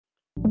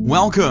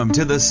Welcome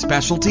to the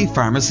Specialty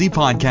Pharmacy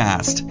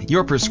Podcast,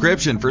 your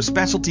prescription for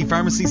specialty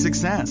pharmacy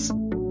success.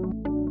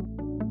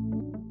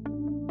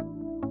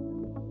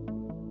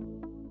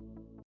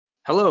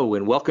 Hello,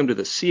 and welcome to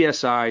the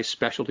CSI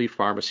Specialty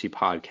Pharmacy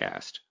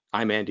Podcast.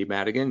 I'm Andy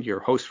Maddigan, your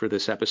host for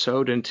this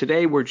episode, and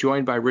today we're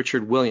joined by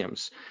Richard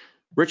Williams.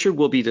 Richard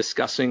will be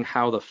discussing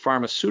how the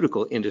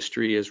pharmaceutical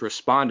industry is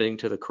responding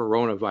to the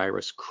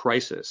coronavirus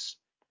crisis.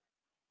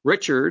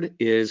 Richard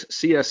is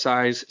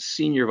CSI's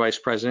Senior Vice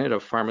President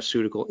of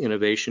Pharmaceutical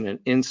Innovation and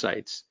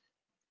Insights.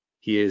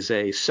 He is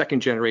a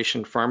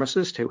second-generation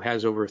pharmacist who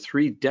has over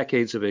 3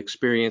 decades of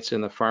experience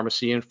in the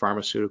pharmacy and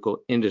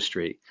pharmaceutical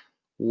industry.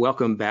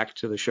 Welcome back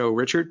to the show,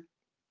 Richard.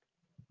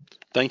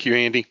 Thank you,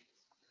 Andy.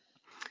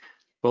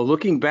 Well,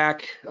 looking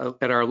back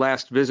at our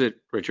last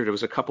visit, Richard, it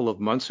was a couple of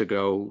months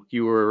ago,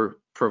 you were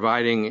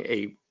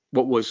providing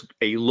what was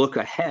a look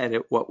ahead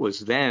at what was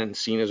then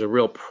seen as a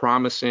real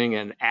promising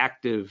and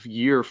active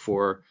year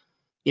for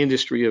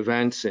industry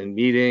events and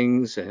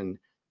meetings. And,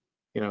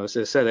 as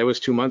I said, that was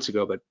 2 months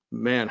ago, but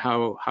man,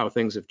 how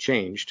things have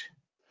changed.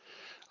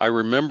 I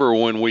remember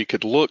when we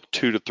could look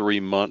 2 to 3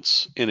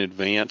 months in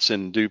advance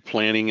and do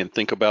planning and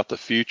think about the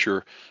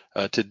future.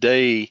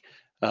 Today,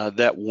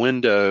 that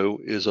window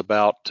is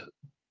about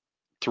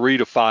 3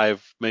 to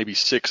 5, maybe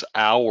 6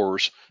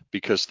 hours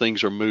because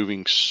things are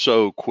moving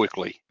so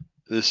quickly.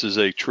 This is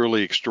a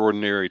truly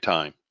extraordinary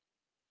time.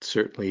 It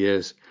certainly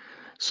is.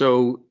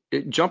 So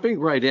jumping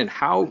right in,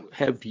 how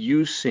have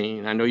you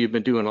seen, I know you've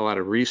been doing a lot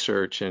of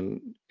research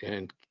and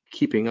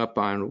keeping up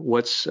on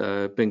what's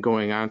been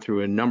going on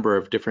through a number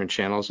of different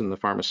channels in the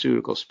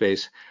pharmaceutical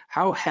space.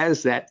 How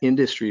has that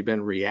industry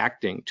been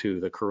reacting to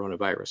the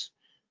coronavirus?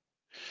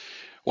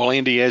 Well,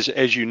 Andy,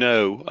 as you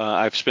know,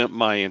 I've spent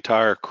my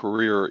entire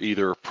career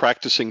either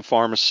practicing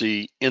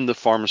pharmacy in the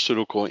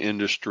pharmaceutical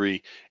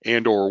industry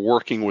and or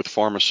working with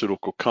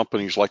pharmaceutical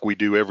companies like we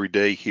do every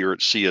day here at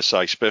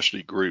CSI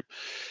Specialty Group.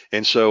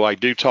 And so I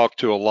do talk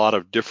to a lot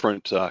of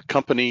different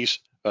companies.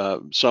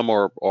 Some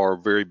are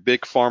very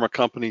big pharma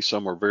companies,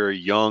 some are very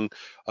young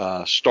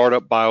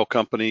startup bio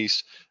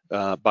companies,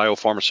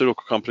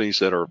 biopharmaceutical companies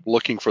that are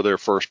looking for their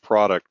first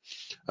product.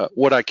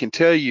 What I can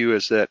tell you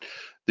is that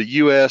the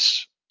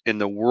U.S. and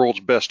the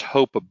world's best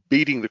hope of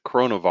beating the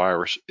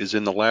coronavirus is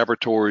in the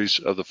laboratories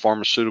of the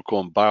pharmaceutical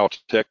and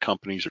biotech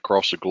companies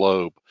across the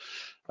globe.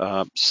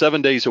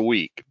 7 days a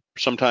week,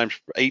 sometimes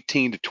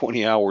 18 to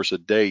 20 hours a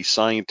day,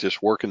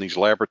 scientists work in these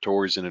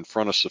laboratories and in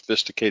front of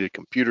sophisticated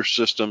computer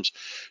systems,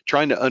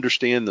 trying to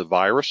understand the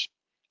virus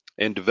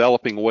and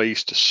developing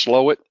ways to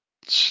slow it,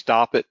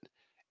 stop it,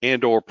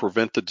 and or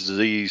prevent the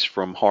disease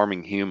from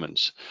harming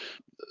humans.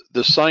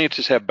 The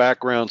scientists have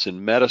backgrounds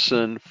in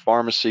medicine,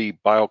 pharmacy,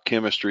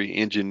 biochemistry,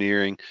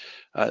 engineering.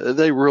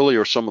 They really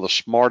are some of the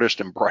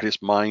smartest and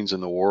brightest minds in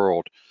the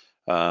world.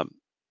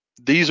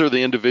 These are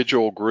the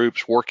individual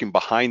groups working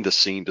behind the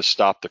scene to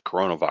stop the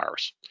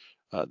coronavirus.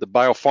 The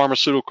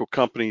biopharmaceutical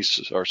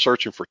companies are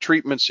searching for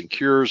treatments and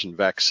cures and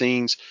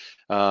vaccines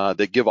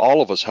that give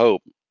all of us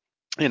hope.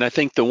 And I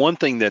think the one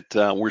thing that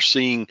we're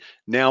seeing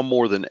now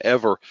more than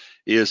ever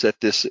is that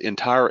this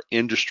entire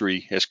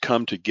industry has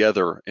come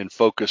together and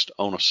focused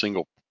on a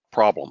single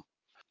problem.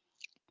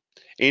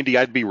 Andy,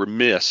 I'd be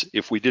remiss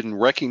if we didn't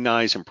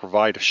recognize and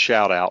provide a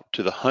shout out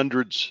to the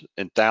hundreds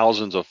and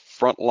thousands of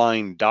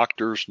frontline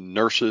doctors,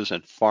 nurses,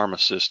 and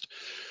pharmacists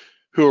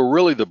who are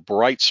really the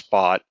bright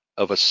spot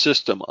of a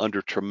system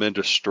under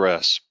tremendous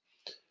stress.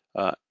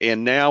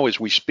 And now as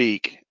we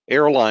speak,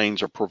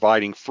 airlines are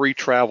providing free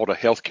travel to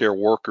healthcare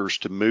workers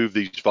to move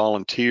these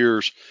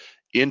volunteers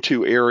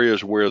into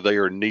areas where they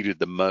are needed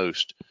the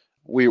most.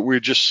 We're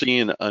just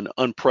seeing an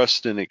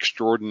unprecedented,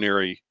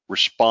 extraordinary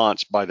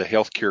response by the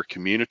healthcare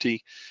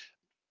community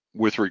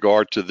with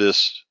regard to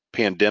this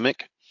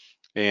pandemic,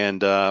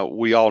 and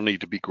we all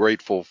need to be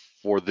grateful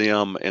for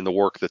them and the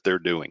work that they're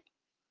doing.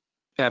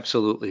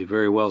 Absolutely,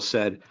 very well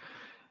said.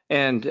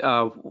 And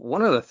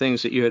one of the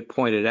things that you had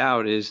pointed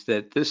out is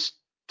that this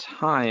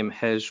time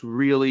has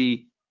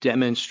really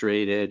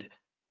demonstrated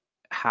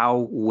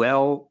how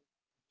well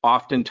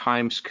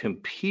oftentimes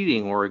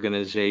competing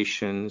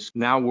organizations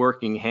now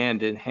working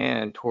hand in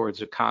hand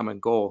towards a common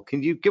goal.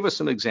 Can you give us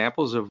some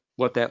examples of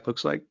what that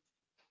looks like?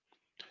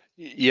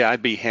 Yeah,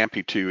 I'd be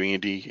happy to,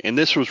 Andy. And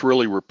this was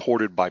really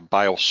reported by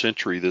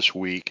BioCentury this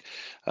week.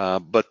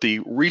 But the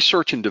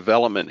research and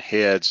development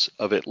heads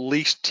of at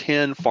least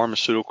 10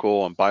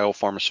 pharmaceutical and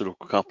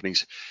biopharmaceutical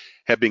companies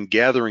have been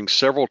gathering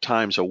several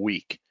times a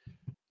week,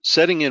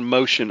 setting in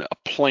motion a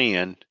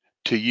plan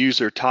to use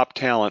their top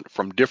talent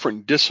from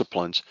different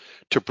disciplines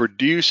to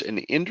produce an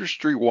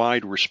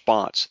industry-wide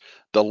response,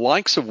 the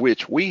likes of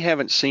which we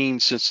haven't seen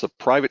since the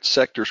private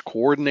sector's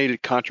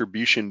coordinated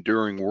contribution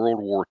during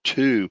World War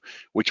II,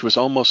 which was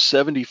almost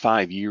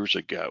 75 years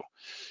ago.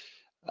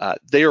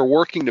 They are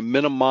working to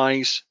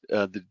minimize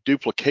the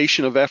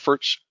duplication of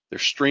efforts. They're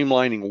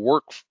streamlining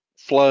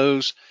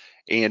workflows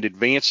and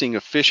advancing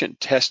efficient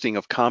testing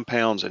of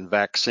compounds and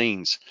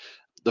vaccines.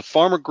 The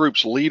pharma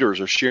group's leaders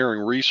are sharing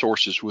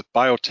resources with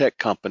biotech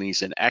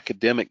companies and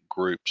academic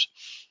groups.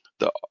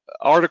 The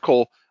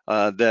article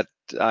that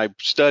I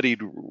studied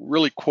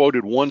really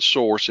quoted one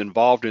source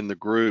involved in the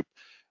group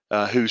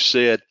who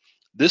said,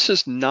 "This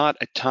is not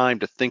a time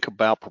to think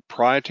about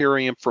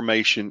proprietary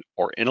information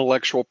or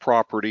intellectual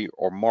property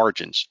or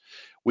margins.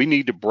 We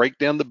need to break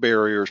down the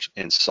barriers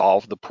and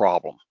solve the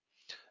problem."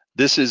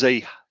 This is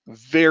a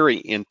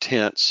very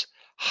intense,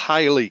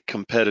 highly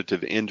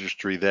competitive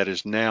industry that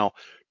is now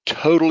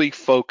totally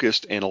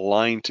focused and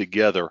aligned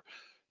together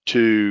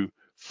to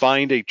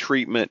find a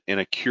treatment and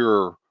a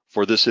cure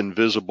for this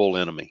invisible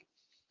enemy.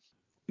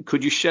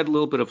 Could you shed a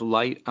little bit of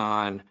light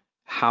on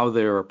how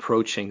they're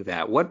approaching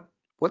that? What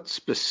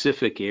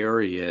specific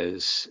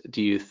areas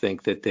do you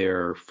think that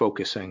they're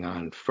focusing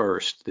on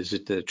first? Is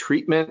it the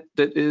treatment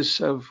that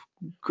is of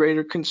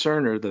greater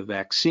concern, or the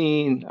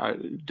vaccine?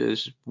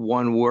 Does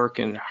one work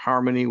in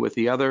harmony with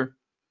the other?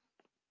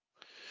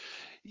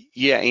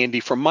 Yeah, Andy,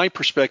 from my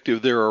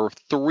perspective, there are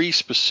three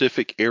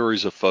specific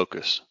areas of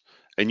focus,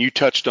 and you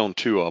touched on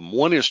two of them.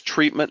 One is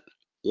treatment,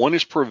 one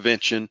is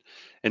prevention,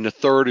 and the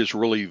third is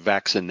really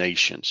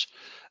vaccinations.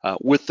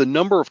 With the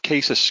number of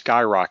cases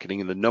skyrocketing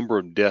and the number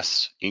of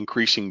deaths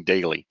increasing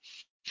daily,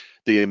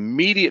 the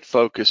immediate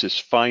focus is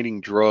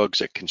finding drugs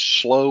that can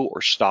slow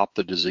or stop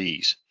the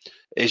disease.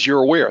 As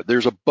you're aware,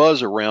 there's a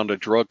buzz around a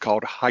drug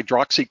called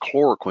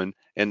hydroxychloroquine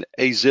and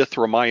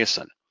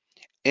azithromycin.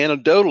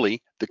 Anecdotally,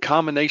 the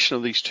combination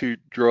of these two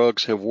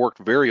drugs have worked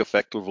very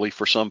effectively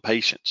for some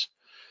patients.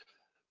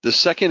 The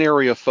second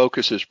area of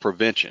focus is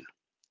prevention.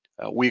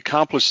 We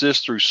accomplish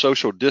this through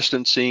social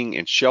distancing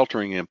and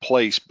sheltering in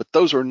place, but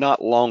those are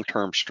not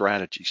long-term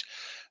strategies.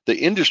 The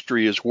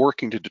industry is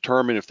working to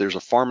determine if there's a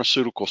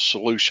pharmaceutical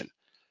solution.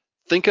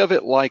 Think of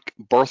it like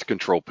birth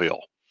control pill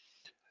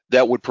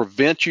that would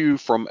prevent you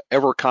from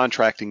ever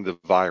contracting the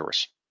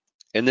virus.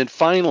 And then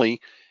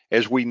finally,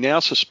 as we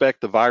now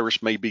suspect the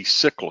virus may be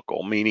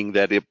cyclical, meaning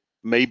that it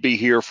may be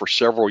here for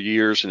several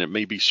years and it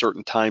may be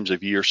certain times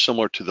of year,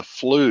 similar to the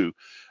flu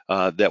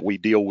that we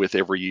deal with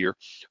every year,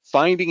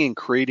 finding and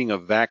creating a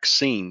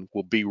vaccine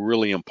will be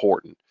really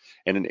important,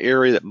 and an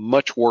area that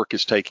much work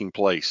is taking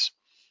place.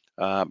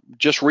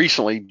 Just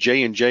recently,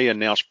 J&J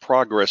announced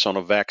progress on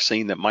a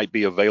vaccine that might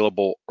be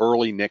available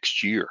early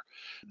next year.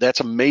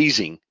 That's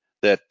amazing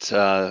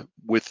that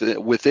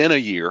within a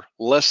year,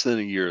 less than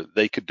a year,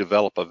 they could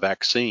develop a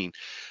vaccine.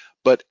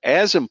 But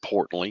as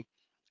importantly,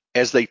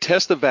 as they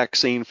test the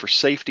vaccine for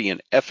safety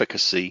and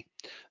efficacy,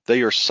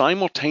 they are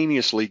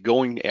simultaneously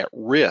going at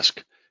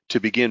risk to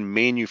begin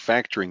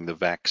manufacturing the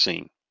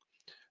vaccine.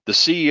 The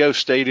CEO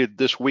stated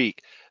this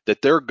week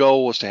that their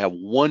goal was to have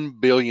 1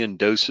 billion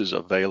doses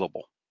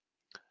available.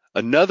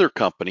 Another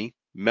company,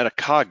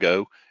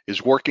 Medicago,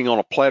 is working on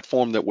a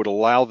platform that would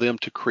allow them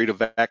to create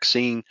a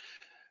vaccine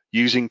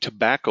using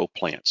tobacco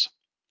plants.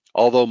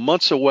 Although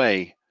months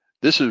away,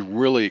 this is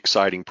really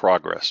exciting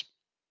progress.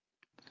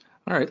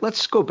 All right,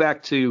 let's go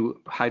back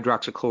to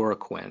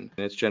hydroxychloroquine.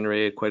 It's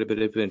generated quite a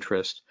bit of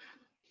interest.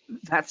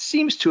 That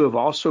seems to have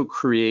also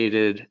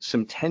created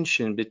some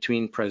tension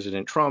between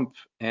President Trump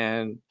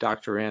and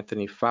Dr.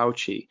 Anthony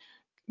Fauci.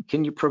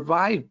 Can you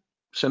provide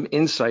some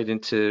insight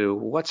into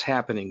what's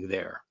happening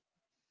there?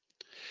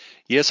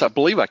 Yes, I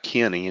believe I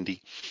can,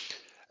 Andy.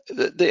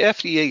 The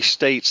FDA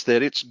states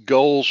that its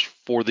goals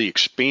for the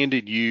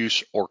expanded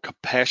use or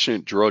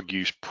compassionate drug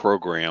use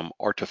program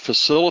are to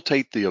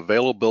facilitate the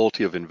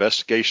availability of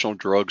investigational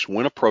drugs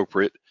when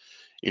appropriate,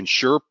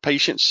 ensure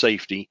patient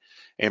safety,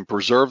 and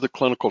preserve the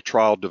clinical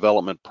trial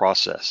development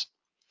process.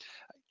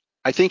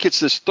 I think it's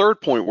this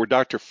third point where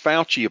Dr.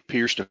 Fauci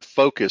appears to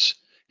focus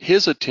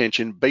his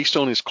attention based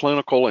on his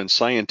clinical and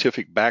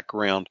scientific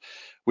background,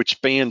 which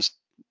spans,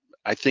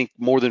 I think,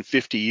 more than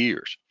 50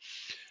 years.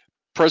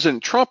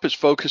 President Trump is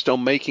focused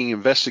on making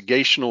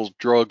investigational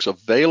drugs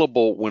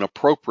available when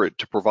appropriate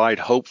to provide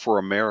hope for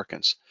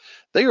Americans.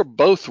 They are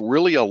both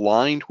really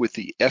aligned with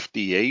the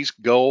FDA's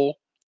goal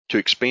to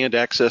expand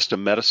access to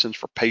medicines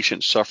for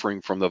patients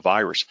suffering from the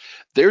virus.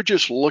 They're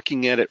just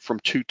looking at it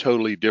from two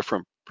totally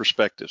different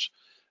perspectives.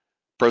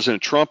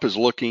 President Trump is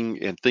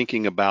looking and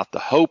thinking about the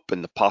hope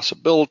and the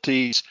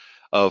possibilities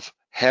of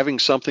having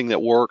something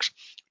that works.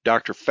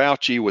 Dr.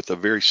 Fauci, with a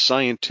very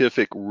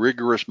scientific,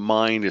 rigorous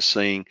mind, is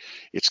saying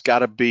it's got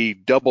to be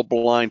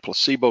double-blind,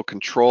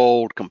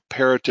 placebo-controlled,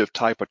 comparative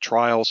type of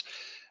trials.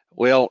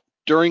 Well,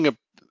 during an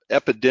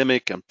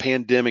epidemic and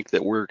pandemic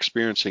that we're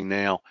experiencing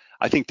now,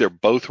 I think they're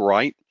both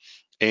right,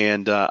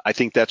 and I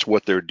think that's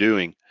what they're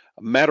doing.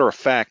 Matter of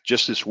fact,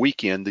 just this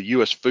weekend, the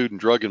U.S. Food and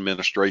Drug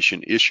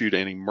Administration issued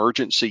an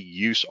emergency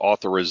use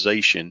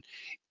authorization,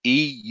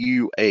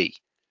 EUA.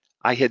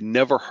 I had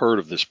never heard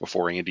of this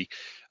before, Andy,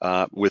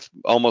 with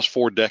almost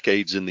 4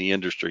 decades in the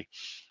industry.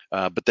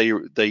 But they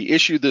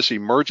issued this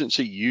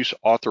emergency use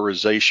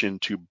authorization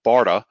to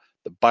BARDA,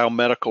 the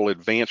Biomedical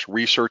Advanced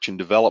Research and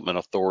Development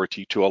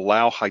Authority, to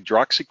allow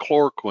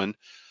hydroxychloroquine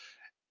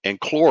and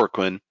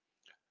chloroquine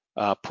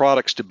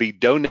products to be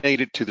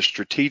donated to the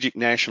Strategic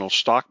National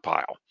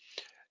Stockpile,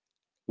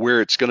 where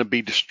it's going to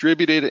be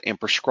distributed and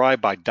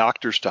prescribed by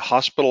doctors to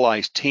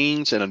hospitalized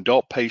teens and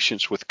adult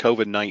patients with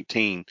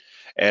COVID-19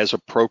 as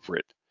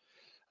appropriate.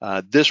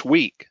 This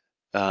week,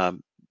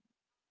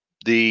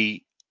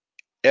 the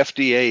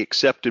FDA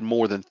accepted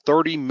more than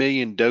 30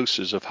 million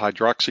doses of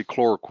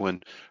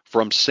hydroxychloroquine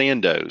from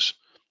Sandoz,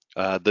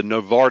 the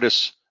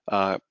Novartis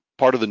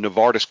part of the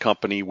Novartis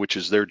company, which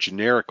is their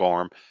generic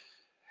arm.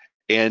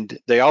 And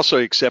they also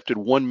accepted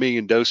 1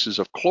 million doses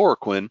of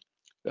chloroquine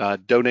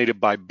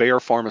donated by Bayer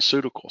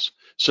Pharmaceuticals.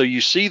 So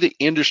you see the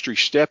industry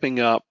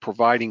stepping up,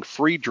 providing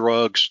free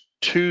drugs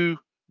to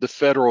the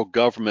federal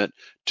government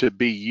to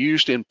be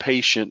used in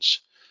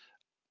patients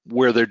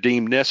where they're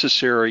deemed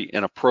necessary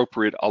and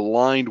appropriate,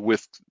 aligned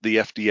with the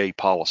FDA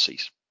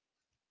policies.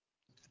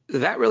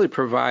 That really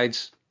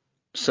provides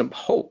some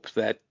hope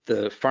that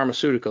the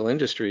pharmaceutical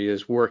industry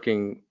is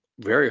working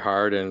very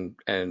hard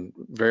and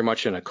very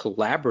much in a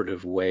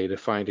collaborative way to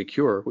find a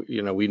cure.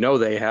 We know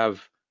they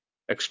have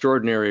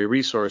extraordinary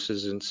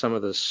resources and some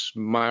of the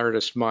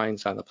smartest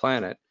minds on the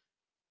planet,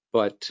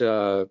 but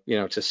to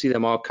see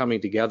them all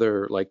coming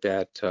together like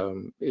that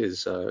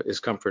is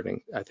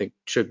comforting. I think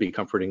should be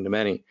comforting to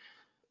many.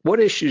 What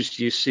issues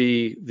do you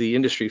see the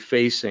industry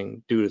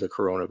facing due to the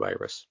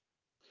coronavirus?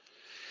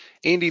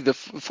 Andy, the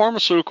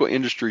pharmaceutical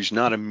industry is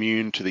not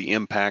immune to the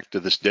impact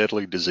of this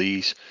deadly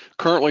disease.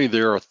 Currently,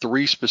 there are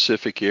 3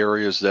 specific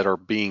areas that are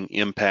being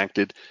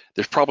impacted.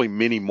 There's probably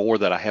many more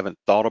that I haven't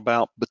thought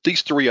about, but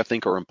these 3 I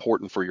think are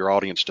important for your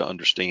audience to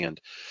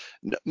understand.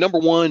 Number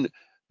 1,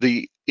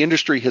 the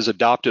industry has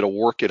adopted a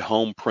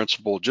work-at-home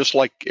principle just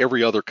like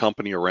every other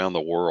company around the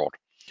world,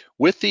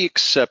 with the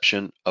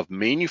exception of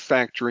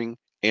manufacturing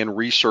and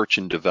research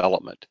and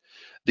development.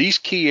 These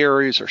key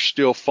areas are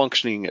still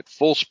functioning at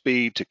full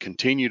speed to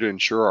continue to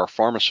ensure our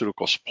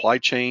pharmaceutical supply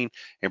chain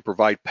and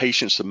provide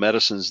patients the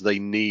medicines they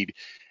need,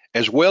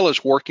 as well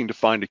as working to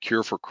find a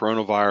cure for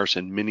coronavirus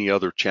and many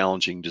other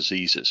challenging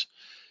diseases.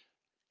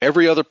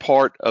 Every other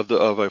part of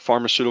a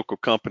pharmaceutical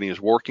company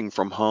is working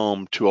from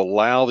home to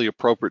allow the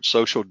appropriate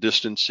social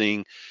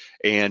distancing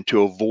and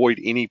to avoid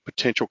any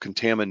potential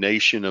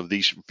contamination of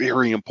these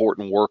very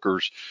important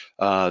workers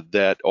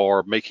that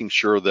are making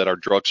sure that our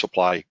drug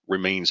supply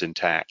remains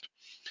intact.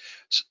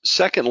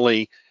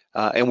 Secondly,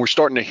 and we're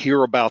starting to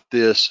hear about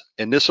this,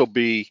 and this will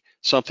be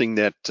something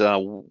that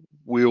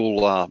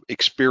we'll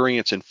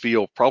experience and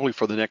feel probably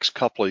for the next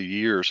couple of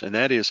years, and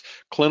that is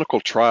clinical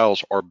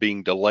trials are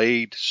being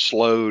delayed,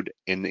 slowed,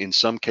 and in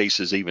some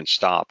cases even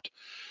stopped.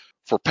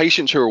 For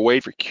patients who are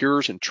waiting for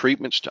cures and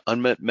treatments to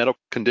unmet medical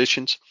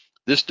conditions,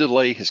 this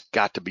delay has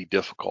got to be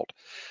difficult.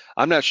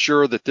 I'm not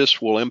sure that this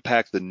will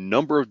impact the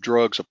number of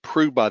drugs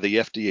approved by the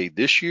FDA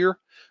this year,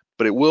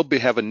 but it will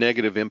have a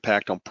negative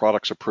impact on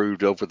products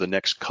approved over the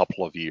next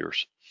couple of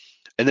years.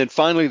 And then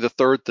finally, the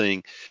third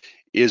thing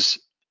is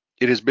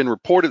it has been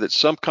reported that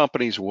some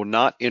companies will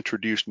not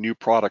introduce new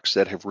products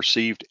that have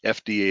received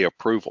FDA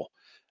approval.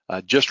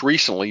 Just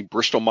recently,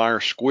 Bristol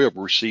Myers Squibb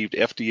received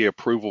FDA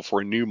approval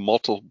for a new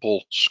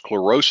multiple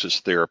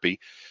sclerosis therapy,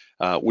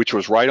 which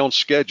was right on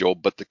schedule,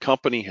 but the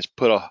company has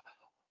put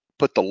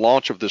the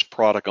launch of this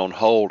product on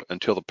hold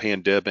until the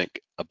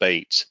pandemic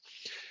abates.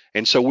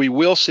 And so we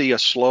will see a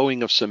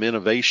slowing of some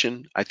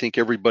innovation. I think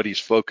everybody's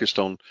focused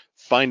on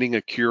finding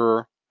a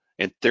cure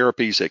and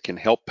therapies that can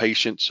help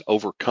patients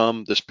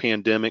overcome this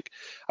pandemic.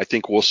 I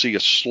think we'll see a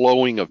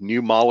slowing of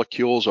new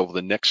molecules over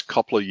the next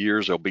couple of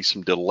years. There'll be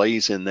some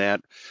delays in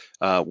that,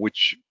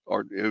 which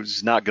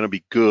is not going to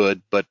be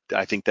good, but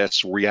I think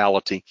that's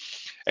reality.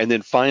 And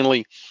then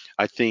finally,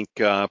 I think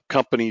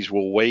companies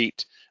will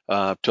wait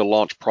to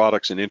launch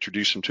products and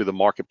introduce them to the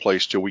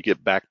marketplace till we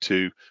get back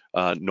to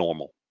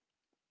normal.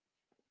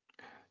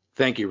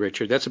 Thank you,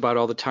 Richard. That's about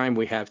all the time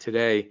we have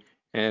today.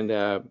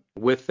 And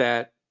with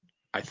that,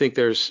 I think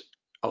there's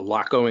a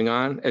lot going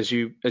on. As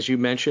you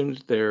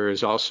mentioned, there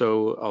is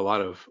also a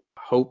lot of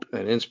hope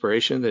and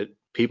inspiration that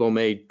people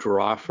may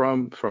draw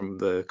from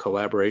the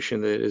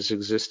collaboration that is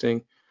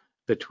existing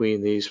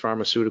between these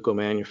pharmaceutical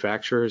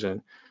manufacturers.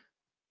 And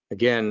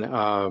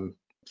again,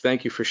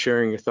 thank you for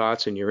sharing your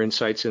thoughts and your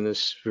insights in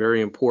this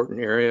very important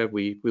area.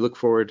 We look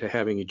forward to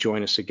having you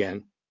join us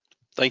again.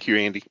 Thank you,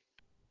 Andy.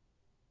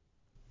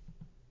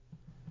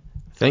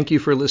 Thank you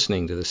for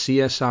listening to the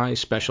CSI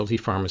Specialty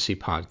Pharmacy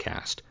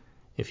Podcast.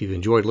 If you've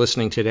enjoyed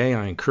listening today,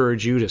 I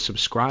encourage you to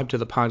subscribe to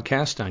the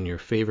podcast on your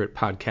favorite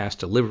podcast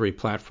delivery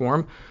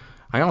platform.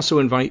 I also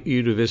invite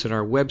you to visit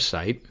our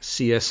website,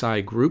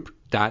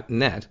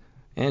 csigroup.net,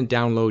 and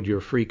download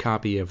your free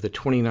copy of the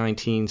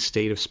 2019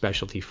 State of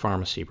Specialty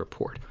Pharmacy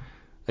Report.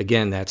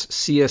 Again, that's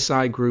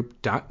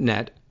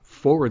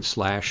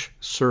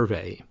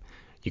csigroup.net/survey.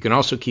 You can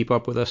also keep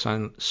up with us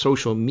on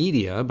social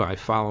media by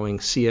following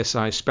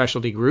CSI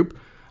Specialty Group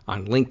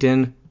on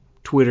LinkedIn,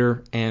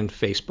 Twitter, and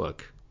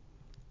Facebook.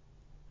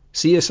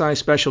 CSI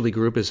Specialty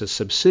Group is a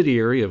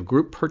subsidiary of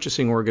group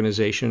purchasing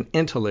organization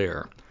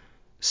Entelair.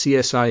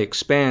 CSI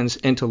expands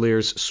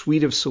Entelair's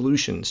suite of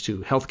solutions to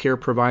healthcare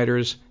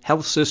providers,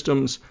 health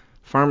systems,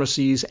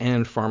 pharmacies,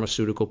 and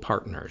pharmaceutical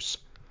partners.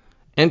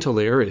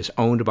 Entelair is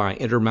owned by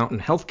Intermountain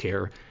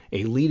Healthcare,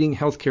 a leading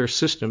healthcare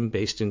system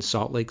based in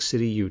Salt Lake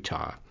City,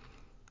 Utah.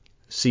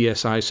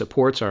 CSI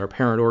supports our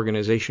parent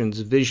organization's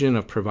vision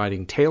of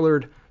providing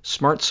tailored,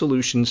 smart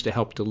solutions to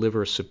help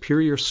deliver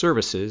superior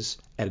services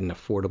at an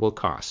affordable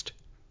cost.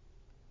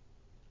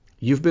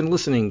 You've been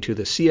listening to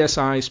the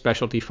CSI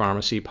Specialty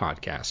Pharmacy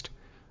Podcast.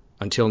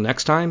 Until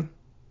next time,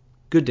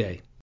 good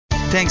day.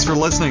 Thanks for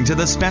listening to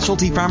the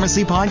Specialty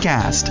Pharmacy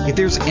Podcast. If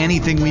there's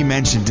anything we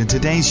mentioned in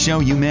today's show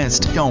you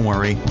missed, don't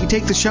worry. We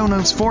take the show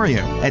notes for you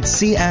at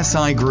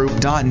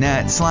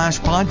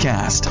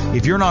csigroup.net/podcast.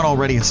 If you're not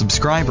already a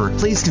subscriber,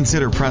 please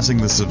consider pressing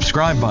the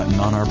subscribe button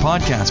on our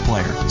podcast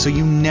player so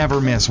you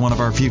never miss one of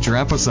our future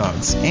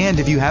episodes. And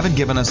if you haven't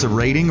given us a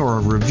rating or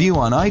a review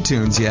on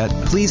iTunes yet,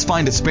 please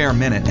find a spare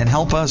minute and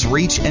help us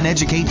reach and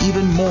educate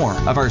even more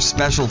of our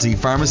specialty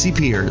pharmacy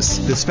peers.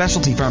 The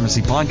Specialty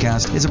Pharmacy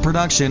Podcast is a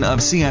production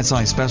of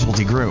CSI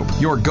Specialty Group,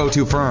 your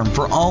go-to firm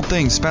for all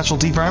things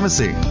specialty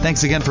pharmacy.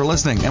 Thanks again for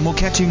listening, and we'll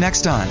catch you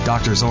next time.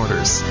 Doctor's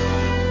orders.